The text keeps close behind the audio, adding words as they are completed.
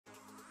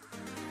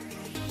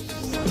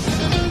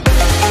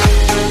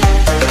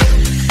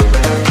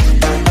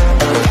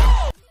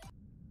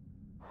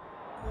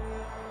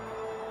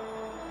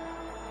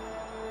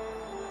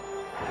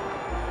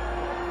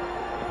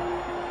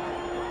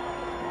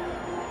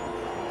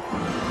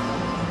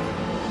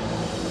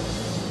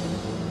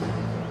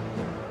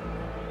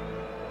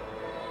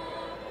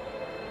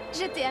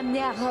Je t'ai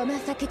amené à Rome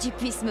afin que tu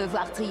puisses me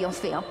voir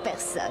triompher en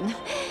personne.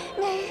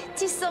 Mais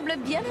tu sembles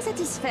bien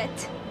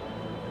insatisfaite.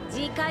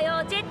 自家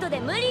用ジェットで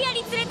無理や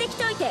り連れてき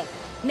といて、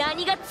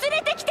何が連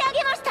れてきてあ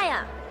げました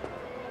や。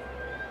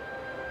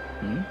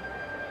ん？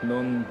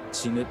넌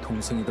지네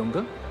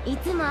동생이던가? い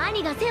つも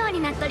兄が世話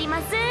になっとりま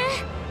す。っ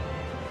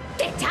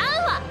てちゃう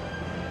わ。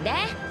で、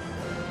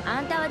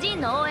あんたはジン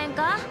の応援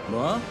か？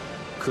 뭐?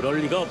 그럴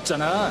리가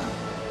없잖아.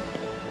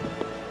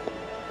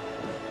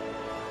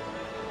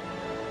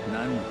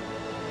 난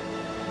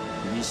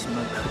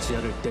미시마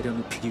카지야를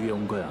때려눕히기 위해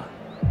온 거야.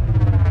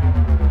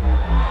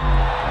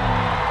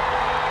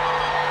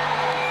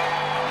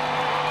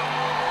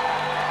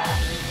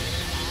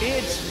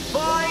 It's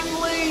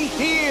finally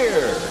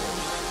here!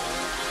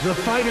 The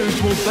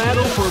fighters will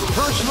battle for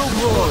personal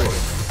glory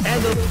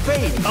and the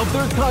fate of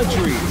their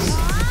countries.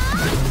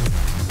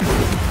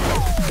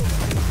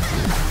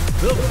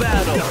 The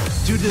battle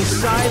to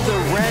decide the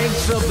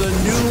ranks of the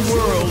new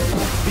world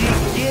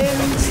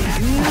begins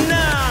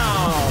now!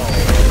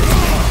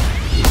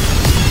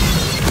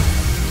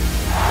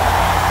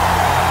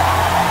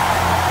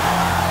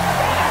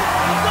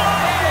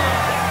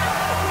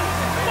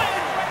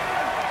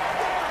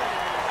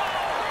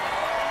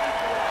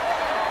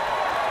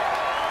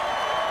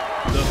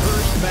 The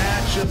first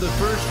match of the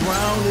first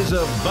round is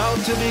about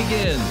to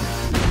begin.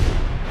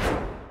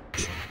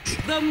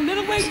 The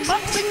middleweight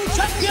boxing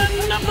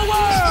champion of the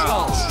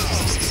world,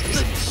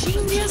 the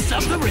genius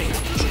of the ring,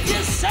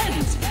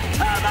 descends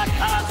to the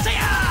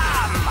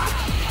Colosseum!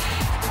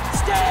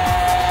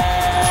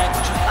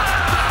 Stage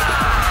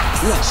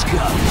 5! Let's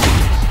go!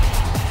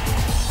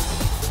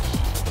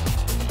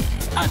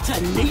 A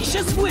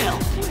tenacious will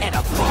and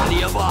a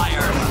body of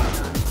iron.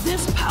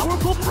 This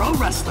powerful pro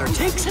wrestler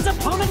takes his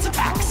opponent's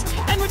attacks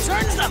and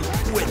returns them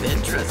with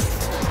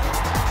interest.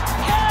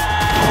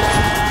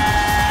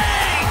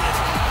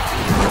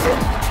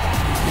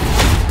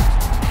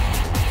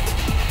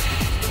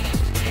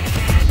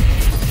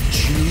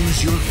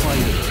 Choose your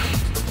fighter.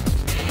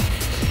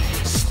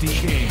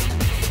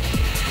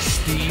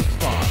 Steve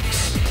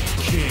Fox,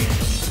 King.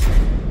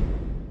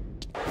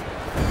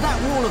 That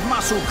wall of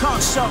muscle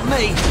can't stop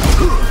me.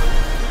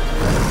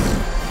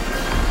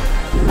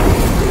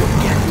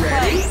 Get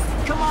ready.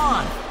 Hey, come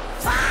on.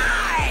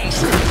 Fight!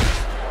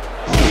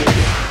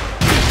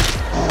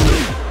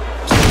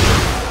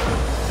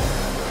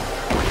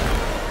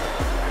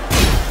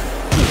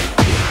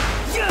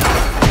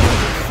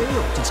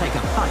 Feel to take a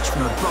punch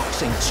from a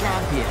boxing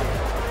champion.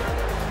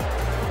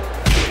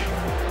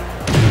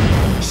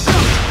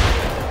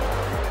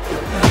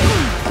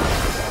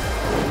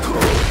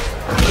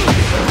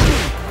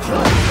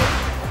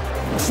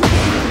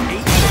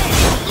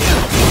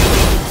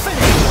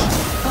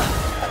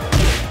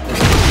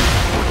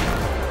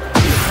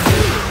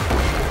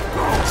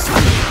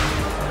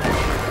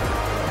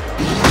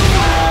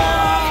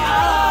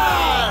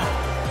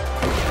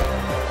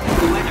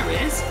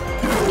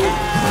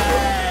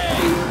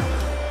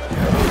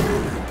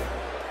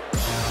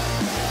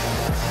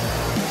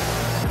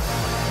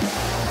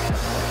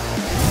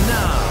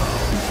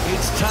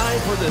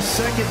 For the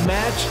second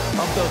match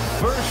of the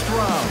first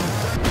round.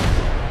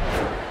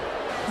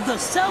 The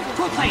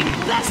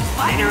self-proclaimed best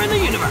fighter in the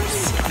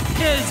universe,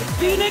 his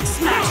Phoenix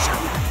Smasher,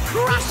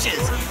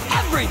 crushes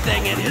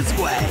everything in his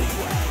way.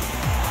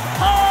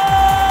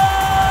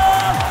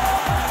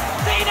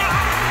 Phoenix!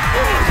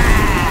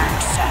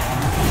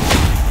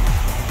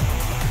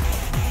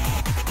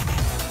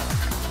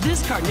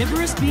 This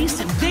carnivorous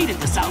beast invaded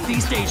the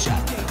Southeast Asia,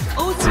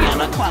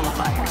 Oceania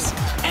qualifiers,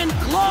 and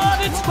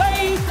clawed its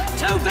way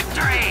to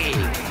victory!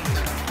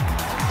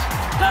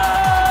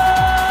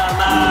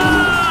 Come on!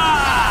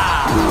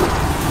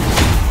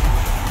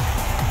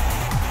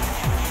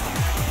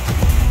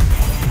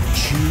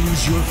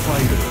 Choose your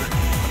fighter.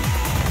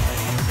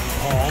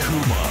 Paul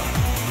Kuma,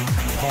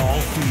 Paul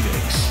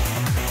Phoenix.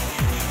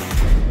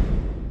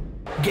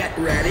 Get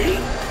ready.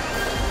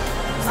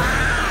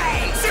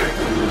 Fight!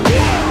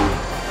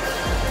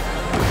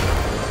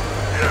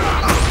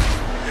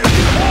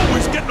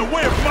 Always get in the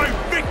way of my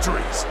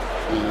victories!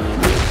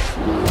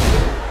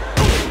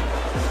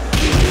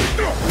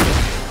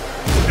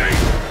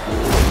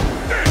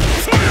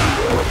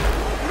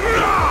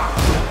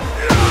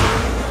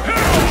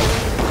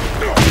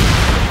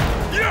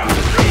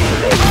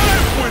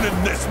 I'm winning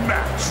this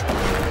match!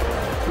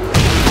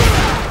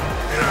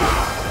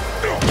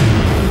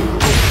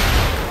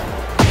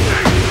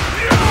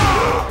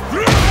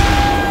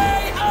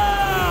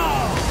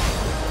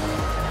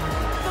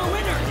 The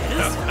winner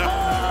is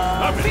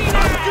I'm in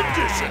top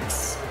conditions!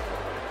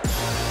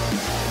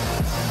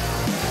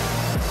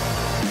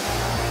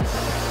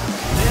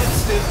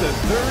 Next is the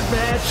third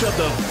match of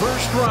the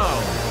first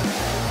round.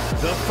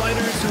 The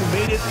fighters who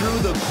made it through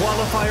the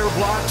qualifier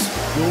blocks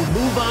will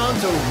move on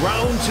to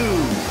round 2.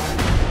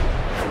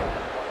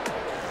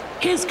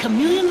 His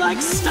chameleon-like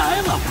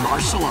style of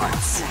martial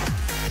arts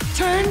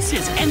turns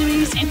his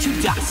enemies into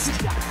dust.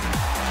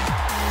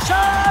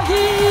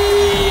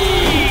 شاهين!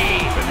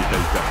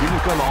 فلديك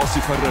تلك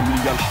العاصفة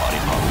الرملية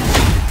الحارقة.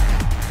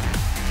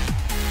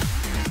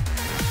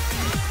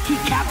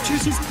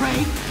 captures his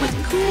prey with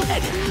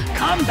cool-headed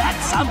combat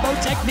sambo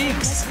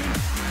techniques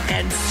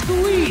and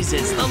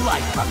squeezes the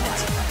life from it.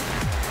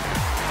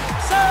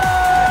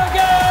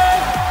 Sergei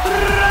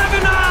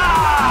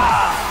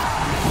Dragunov!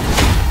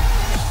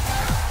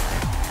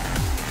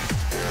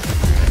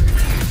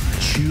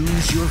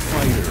 Choose your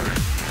fighter.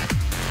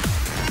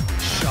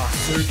 Shah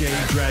Sergei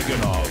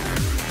Dragunov.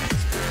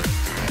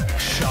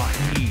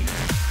 Shaheen.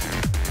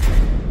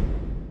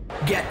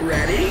 Get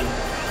ready.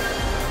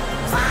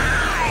 Fight!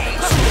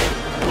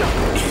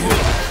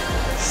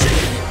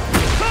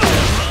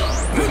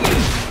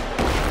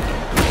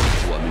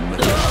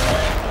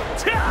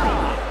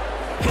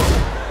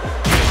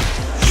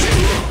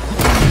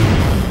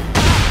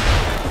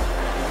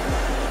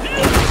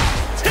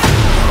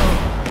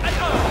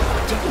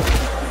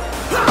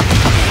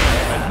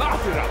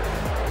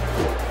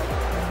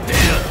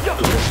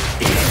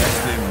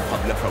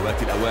 قبل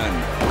فوات الأوان.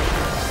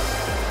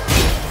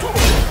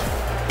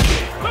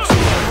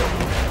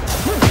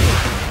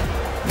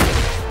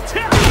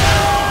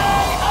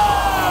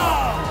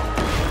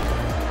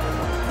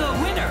 The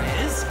winner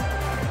is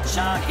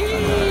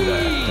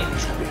Shaheen!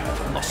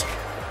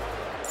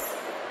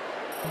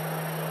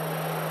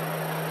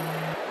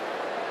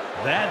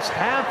 That's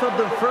half of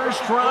the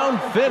first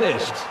round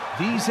finished.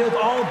 These have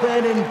all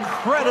been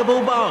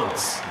incredible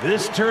bouts.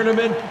 This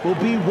tournament will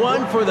be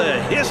one for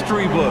the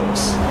history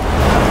books.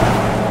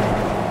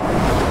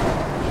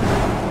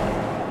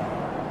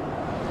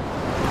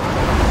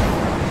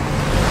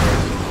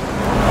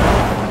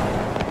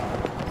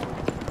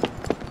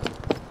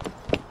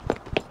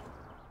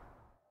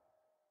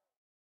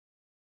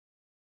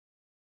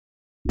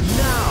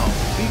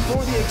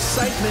 Before the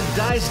excitement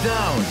dies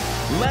down,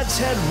 let's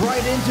head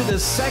right into the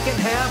second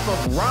half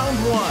of round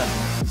one.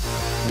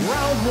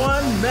 Round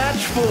one,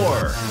 match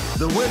 4.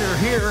 The winner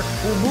here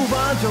will move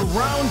on to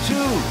round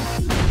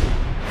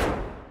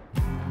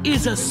 2.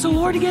 Is a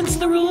sword against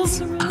the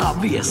rules?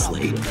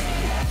 Obviously.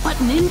 But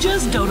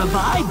ninjas don't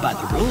abide by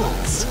the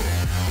rules.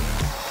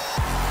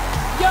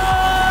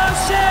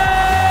 Yoshimitsu!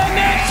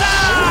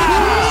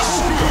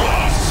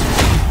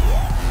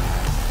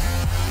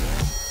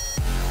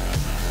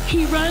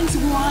 He runs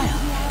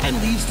wild and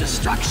leaves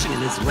destruction in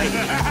his wake.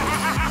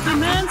 The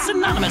man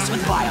synonymous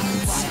with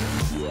violence.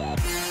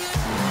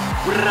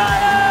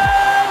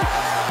 Brian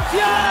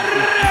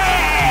Fury!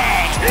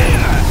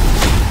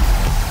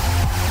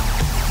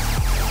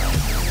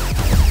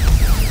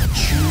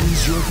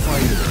 Choose your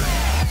fighter.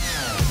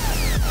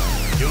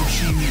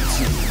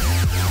 Yoshimitsu.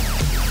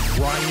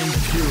 Brian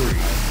Fury.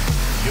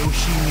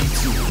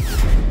 Yoshimitsu.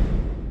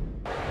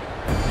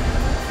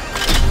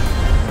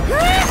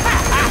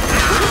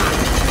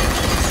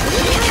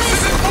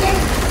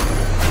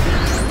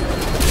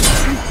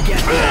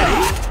 Get ready.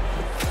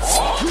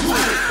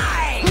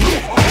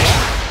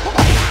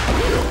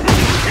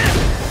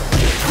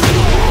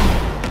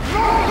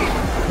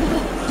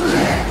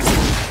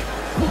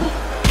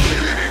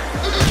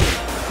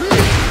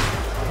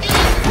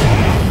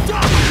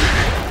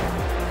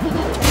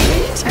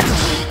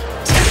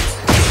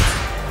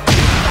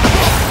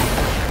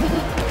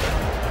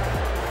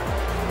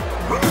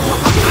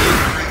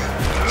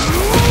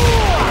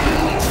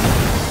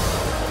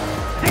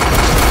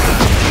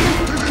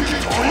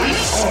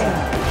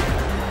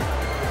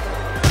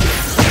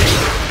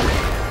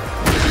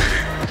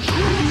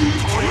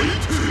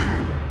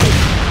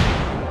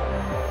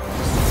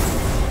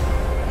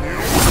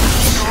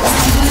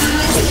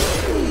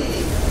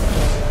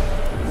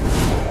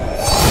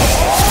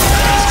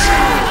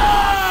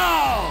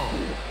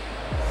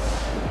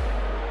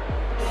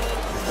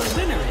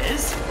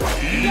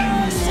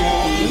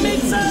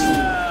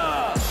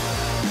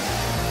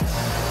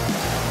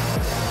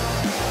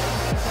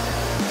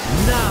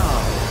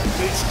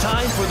 It's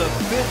time for the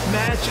 5th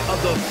match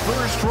of the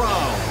first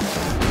round.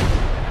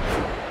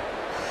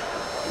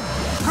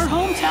 Her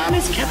hometown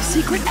is kept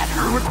secret at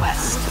her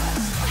request.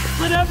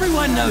 But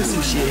everyone knows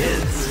who she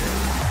is.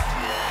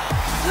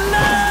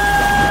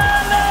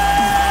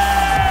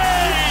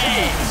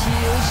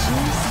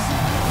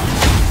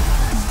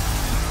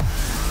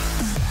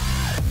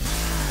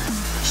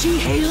 She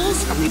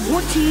hails from the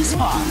Ortiz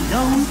farm,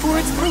 known for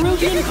its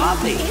Peruvian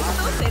coffee.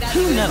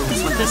 Who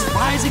knows what this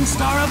rising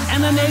star of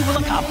MMA will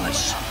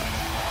accomplish?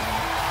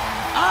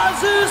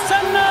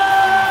 Azucena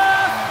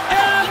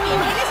M.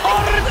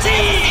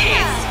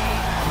 Ortiz!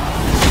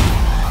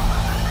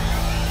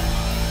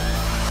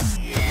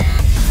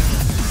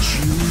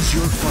 Choose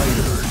your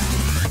fighter.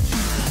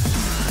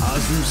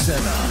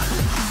 Azucena.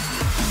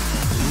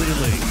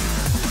 Lily.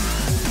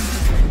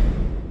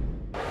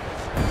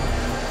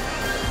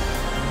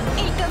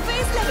 El café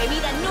es la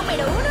bebida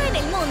número 1 en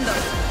el mundo.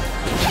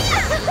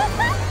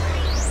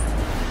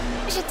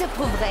 Je te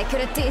prouverai que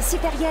le thé est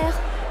supérieur.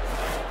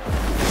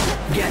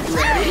 Get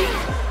ready.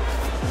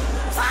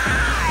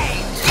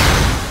 Fight!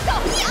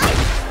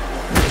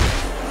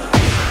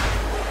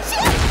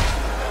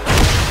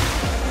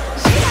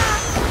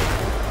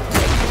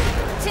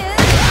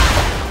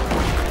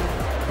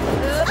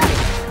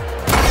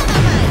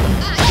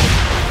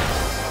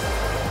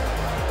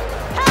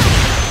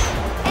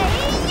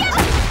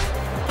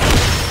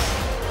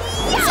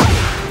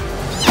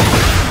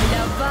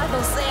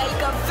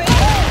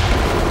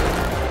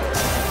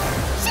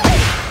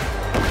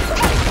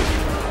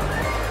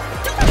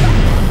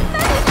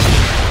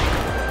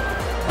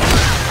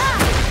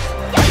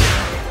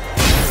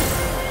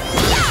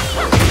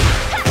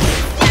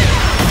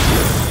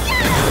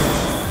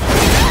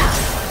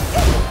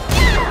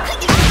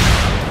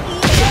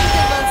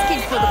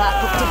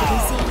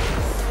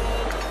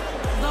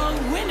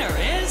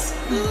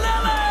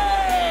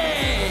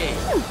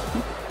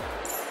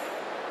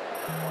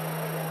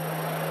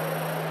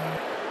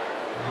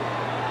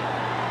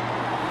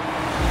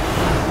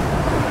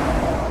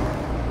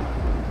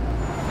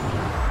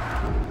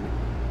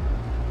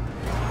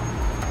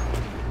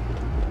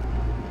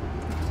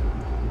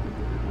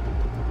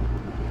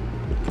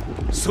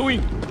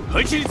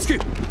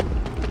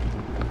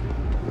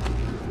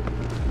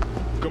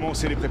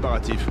 Commencez les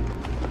préparatifs.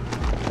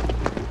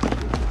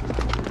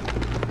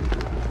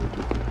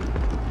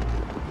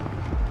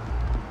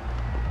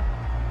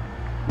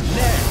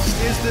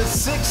 Next is the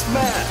sixth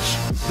match,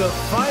 the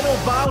final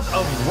bout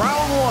of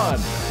round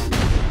 1.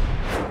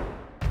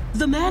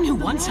 The man who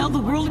once held the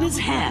world in his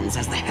hands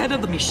as the head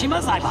of the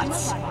Mishima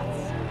Zaibatsu,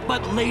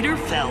 but later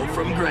fell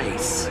from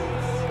grace.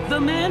 The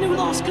man who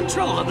lost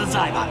control of the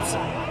Zaibatsu.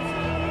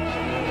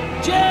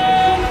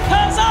 Jin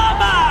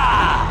Kazama!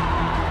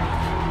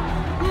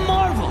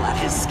 Marvel at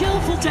his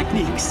skillful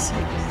techniques.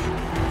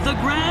 The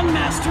Grand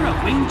Master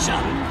of Wing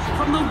Chun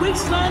from the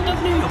wasteland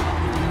of New York.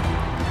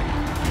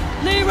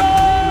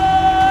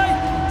 Leroy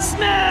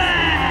Smith!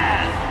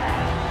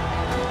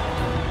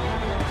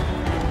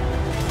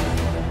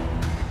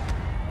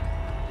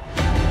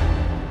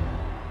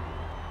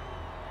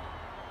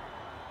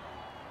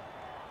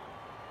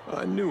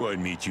 I knew I'd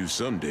meet you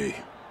someday.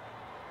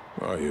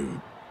 I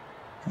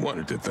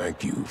wanted to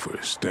thank you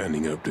for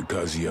standing up to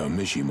Kazuya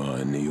Mishima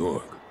in New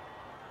York.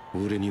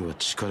 俺には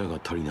力が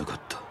足りなかっ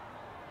た。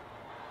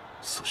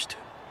そして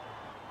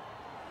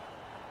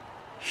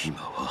今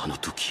はあの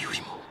時よ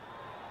りも。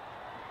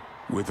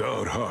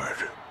Without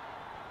heart,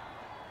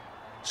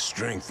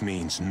 strength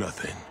means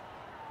nothing.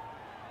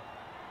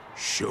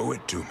 Show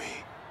it to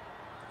me.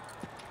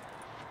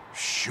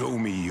 Show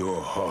me your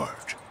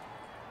heart.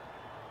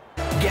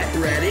 Get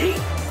ready.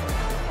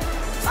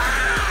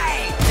 Fight!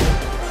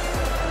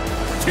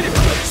 I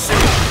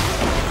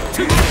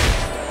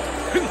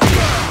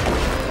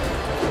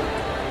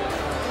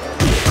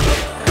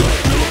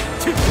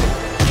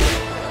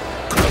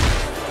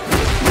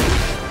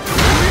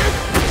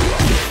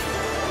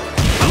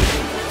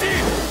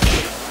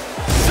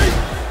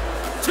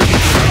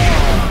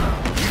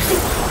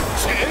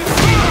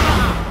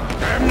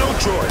have no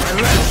choice. My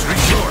last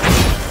resort.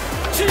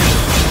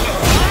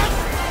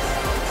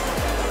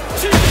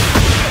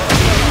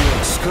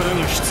 力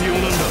が必要な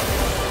んだ。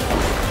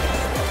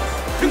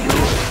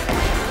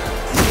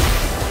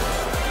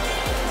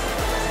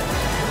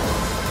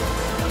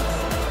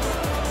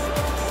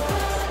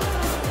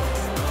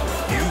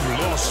You've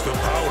lost the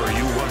power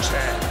you once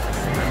had.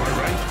 Am I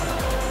right?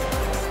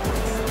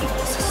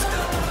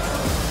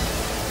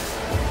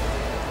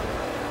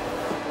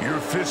 Your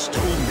fist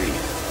told me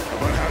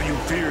about how you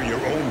fear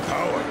your own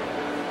power.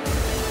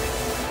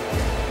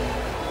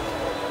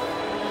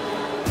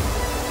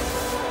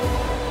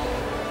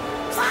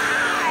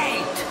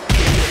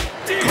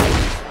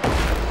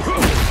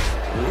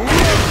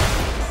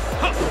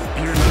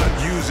 You're not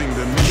using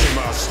the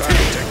Mishima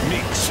style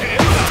techniques.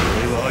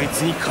 俺はあい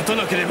つに勝た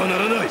なければな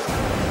らない。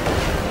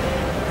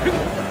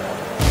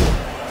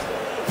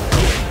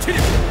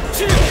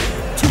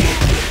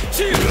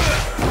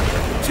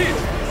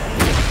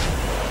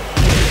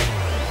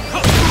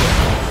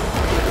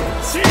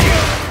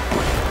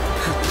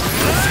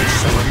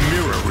Face of a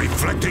mirror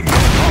reflecting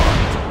your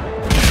heart.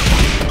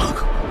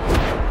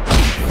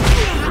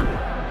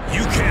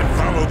 You can't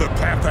follow the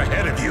path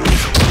ahead of you.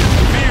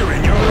 Fear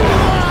in your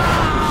heart.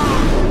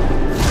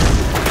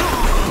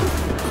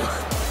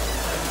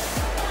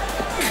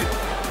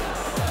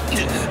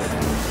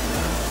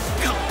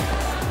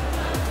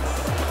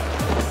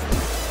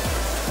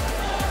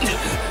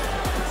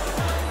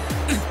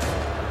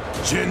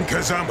 Jin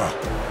Kazama,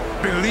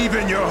 believe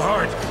in your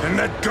heart and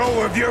let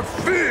go of your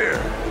fear!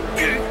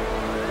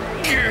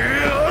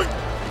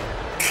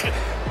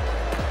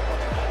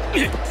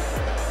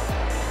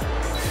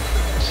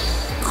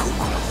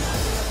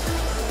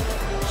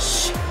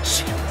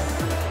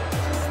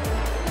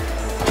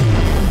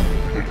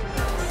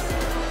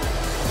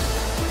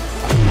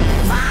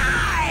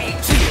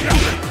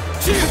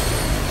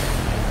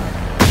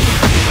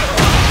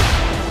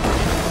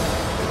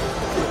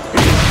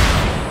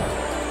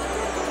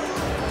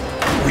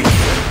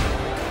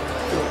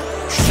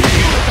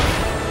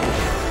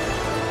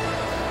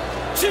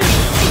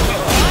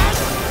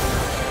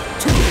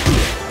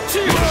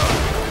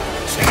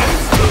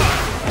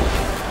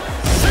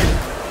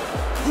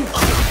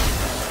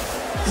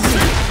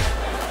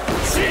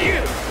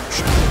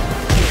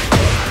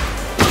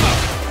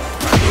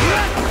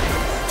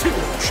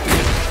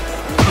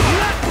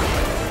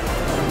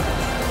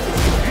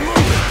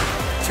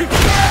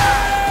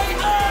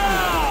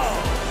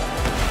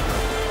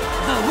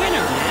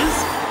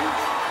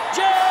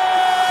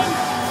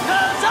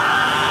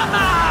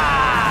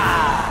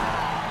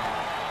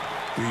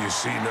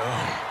 See now?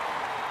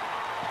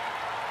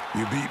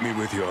 You beat me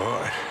with your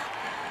heart,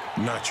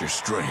 not your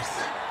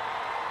strength.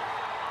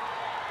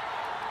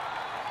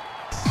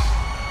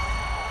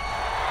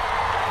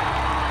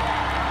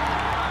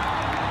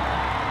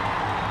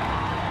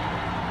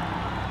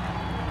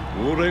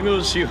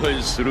 내가支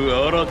配する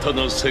新た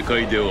な世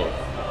界では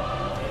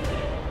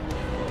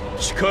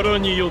力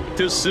によっ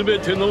て全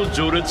ての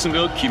序列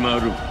が決ま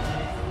る。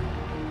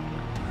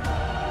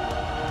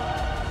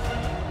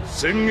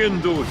宣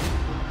言通り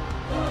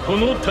こ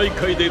の大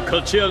会で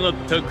勝ち上がっ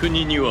た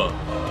国には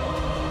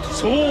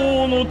相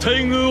応の待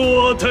遇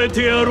を与え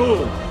てや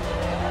ろう。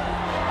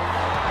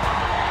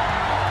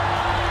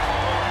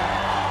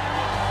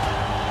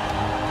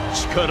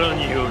力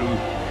による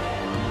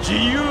自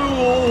由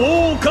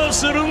を謳歌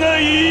するが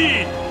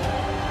いい。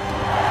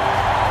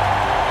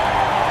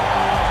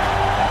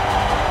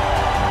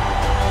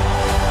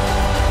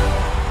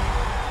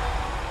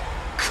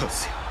和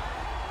也、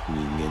人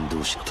間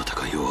同士の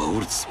戦いを煽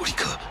るつもり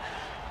か。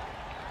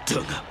だ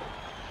が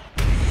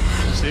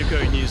世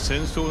界に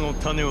戦争の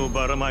種を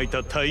ばらまい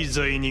た大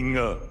罪人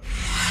が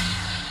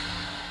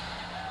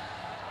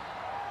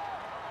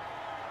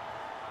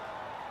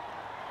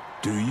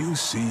Do you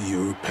see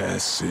your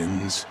past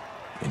sins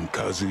in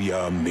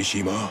Kazuya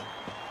Mishima?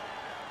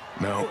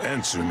 Now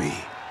answer me.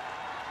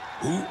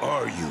 Who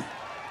are you?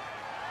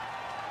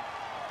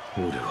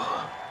 俺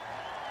は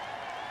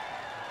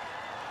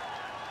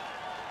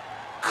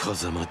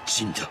風間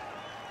仁だ。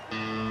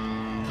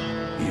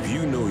If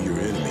you know your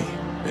enemy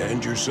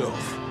and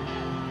yourself,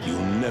 you'll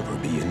never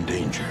be in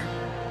danger.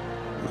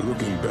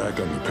 Looking back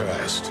on the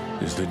past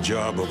is the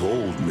job of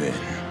old men.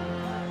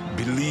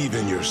 Believe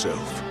in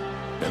yourself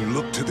and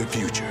look to the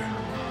future.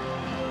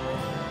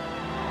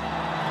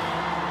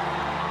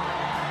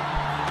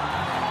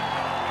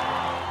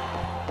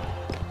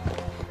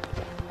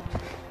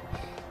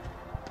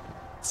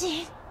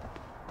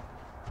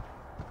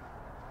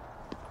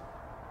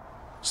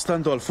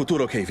 Stando al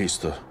futuro che hai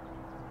visto,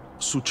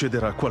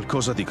 succederà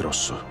qualcosa di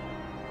grosso.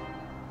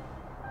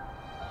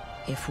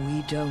 If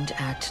we don't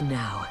act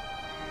now,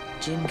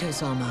 Jin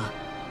Kazama,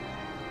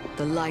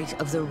 the light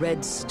of the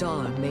Red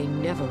Star may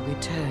never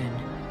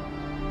return.